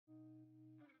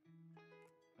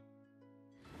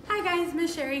guys,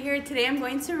 Miss Sheri here. Today I'm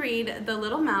going to read The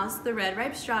Little Mouse, the Red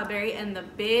Ripe Strawberry, and the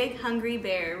Big Hungry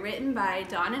Bear, written by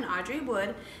Don and Audrey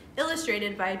Wood,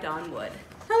 illustrated by Don Wood.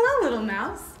 Hello, little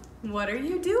mouse. What are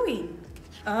you doing?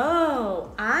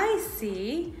 Oh, I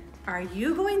see. Are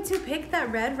you going to pick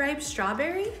that red ripe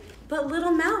strawberry? But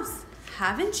little mouse,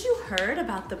 haven't you heard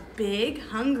about the Big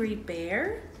Hungry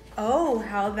Bear? Oh,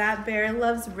 how that bear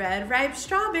loves red ripe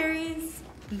strawberries.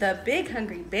 The Big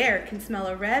Hungry Bear can smell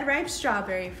a red ripe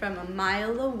strawberry from a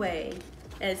mile away,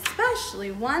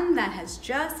 especially one that has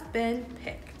just been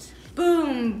picked.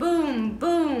 Boom, boom,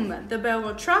 boom. The bear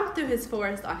will tromp through his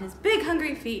forest on his big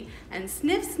hungry feet and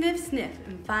sniff, sniff, sniff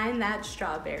and find that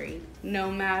strawberry,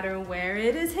 no matter where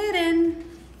it is hidden,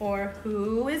 or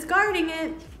who is guarding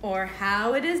it, or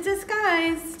how it is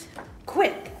disguised.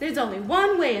 Quick, there's only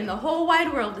one way in the whole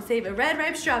wide world to save a red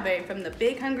ripe strawberry from the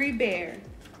Big Hungry Bear.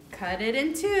 Cut it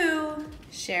in two,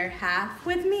 share half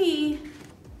with me,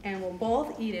 and we'll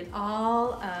both eat it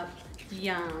all up.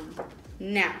 Yum.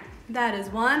 Now, that is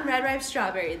one red ripe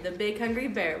strawberry the Big Hungry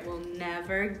Bear will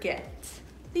never get.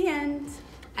 The end.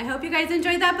 I hope you guys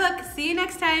enjoyed that book. See you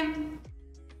next time.